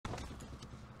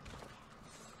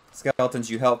Skeletons,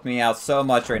 you helped me out so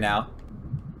much right now.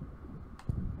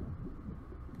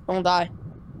 Don't die.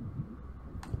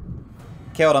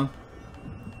 Killed him.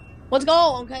 Let's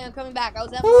go. Okay, I'm coming back. I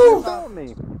was at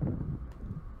me.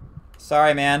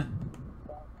 Sorry, man.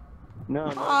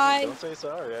 No, Hi. don't say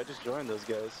sorry. I just joined those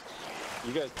guys.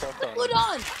 You guys tucked on me.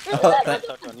 Megalodon! There's a Oh,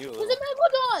 Megalodon! On you a There's little.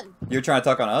 a Megalodon! You're trying to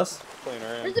talk on us? Playing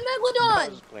around. There's a I Megalodon!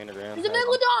 was just playing around. There's a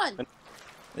Megalodon!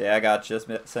 Yeah, I got you.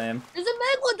 Same. There's a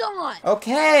Megalodon!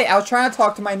 Okay, I was trying to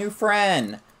talk to my new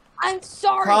friend. I'm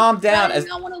sorry. Calm down. I do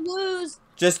not want to lose.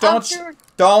 Just don't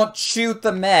shoot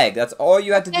the Meg. That's all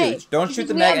you have to do. Don't shoot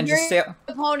the Meg and just sail.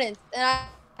 Opponents, and I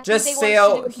just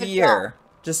sail here.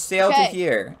 Just sail to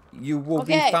here. You will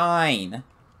be fine.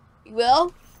 You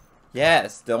will?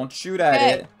 Yes. Don't shoot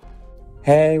at it.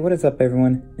 Hey, what is up,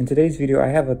 everyone? In today's video, I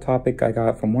have a topic I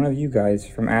got from one of you guys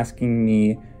from asking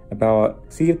me about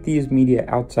Sea of Thieves media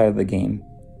outside of the game.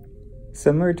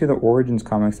 Similar to the Origins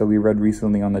comics that we read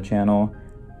recently on the channel,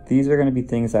 these are going to be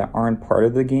things that aren't part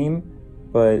of the game,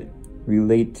 but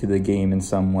relate to the game in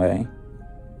some way.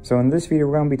 So in this video,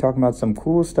 we're going to be talking about some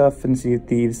cool stuff in Sea of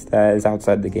Thieves that is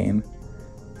outside the game.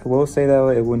 I will say though,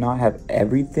 it will not have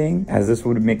everything, as this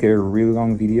would make it a really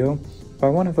long video, but I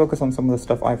want to focus on some of the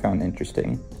stuff I found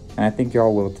interesting, and I think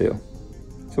y'all will too.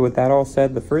 So with that all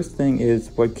said, the first thing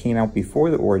is what came out before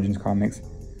the Origins comics,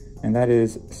 and that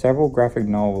is several graphic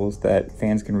novels that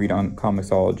fans can read on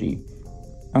Comixology.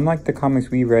 Unlike the comics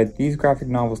we read, these graphic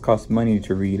novels cost money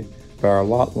to read, but are a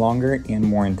lot longer and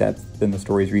more in-depth than the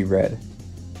stories we read.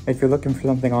 If you're looking for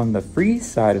something on the free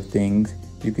side of things,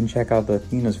 you can check out the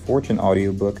Athena's Fortune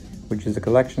audiobook, which is a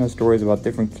collection of stories about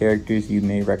different characters you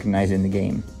may recognize in the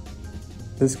game.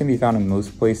 This can be found in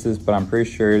most places, but I'm pretty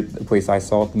sure the place I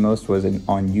saw it the most was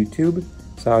on YouTube,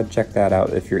 so I'd check that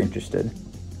out if you're interested.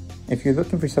 If you're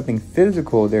looking for something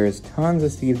physical, there is tons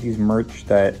of Sea of Thieves merch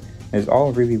that is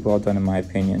all really well done in my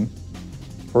opinion.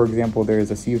 For example, there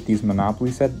is a Sea of Thieves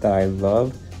Monopoly set that I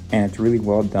love, and it's really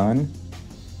well done.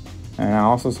 And I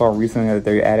also saw recently that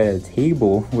they added a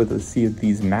table with a Sea of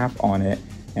Thieves map on it,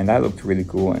 and that looked really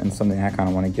cool and something I kind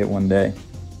of want to get one day.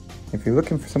 If you're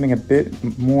looking for something a bit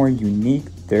more unique,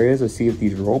 there is a Sea of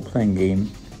Thieves role-playing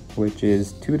game, which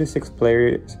is 2 to 6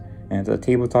 players, and it's a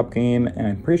tabletop game, and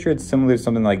I'm pretty sure it's similar to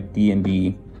something like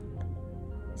D&D.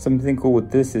 Something cool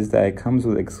with this is that it comes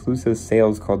with exclusive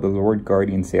sales called the Lord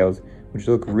Guardian sales, which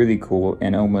look really cool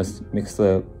and almost makes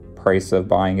the price of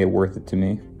buying it worth it to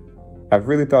me. I've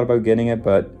really thought about getting it,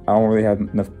 but I don't really have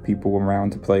enough people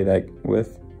around to play that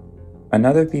with.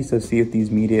 Another piece of Sea of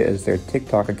Thieves media is their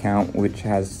TikTok account, which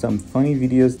has some funny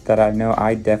videos that I know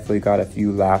I definitely got a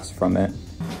few laughs from it.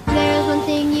 There's one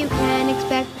thing you can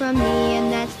expect from me,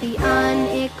 and that's the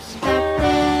unexpected.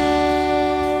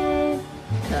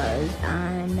 'Cause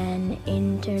I'm an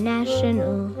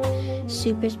international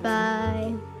super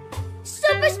spy.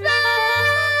 Super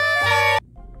spy!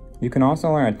 You can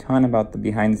also learn a ton about the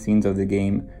behind the scenes of the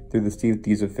game through the Sea of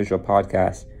Thieves official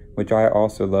podcast, which I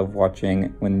also love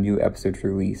watching when new episodes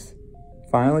release.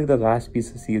 Finally, the last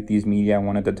piece of Sea of Thieves media I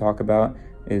wanted to talk about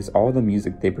is all the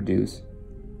music they produce.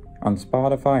 On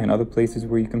Spotify and other places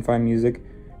where you can find music,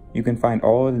 you can find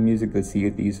all of the music that Sea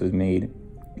of Thieves has made,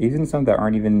 even some that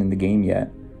aren't even in the game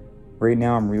yet. Right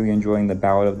now I'm really enjoying the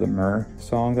Ballad of the Mer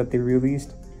song that they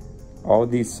released. All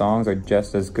of these songs are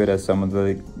just as good as some of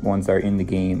the ones that are in the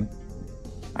game.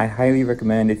 I highly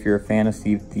recommend, if you're a fan of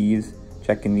Sea of Thieves,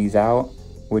 checking these out,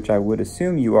 which I would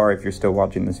assume you are if you're still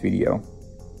watching this video.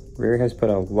 Rare has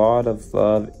put a lot of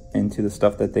love into the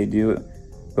stuff that they do,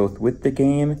 both with the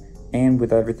game and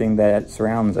with everything that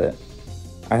surrounds it.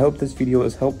 I hope this video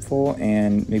was helpful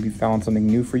and maybe found something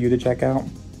new for you to check out.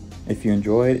 If you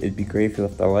enjoyed, it'd be great if you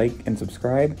left a like and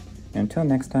subscribe. And until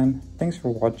next time, thanks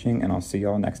for watching, and I'll see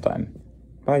y'all next time.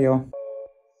 Bye, y'all.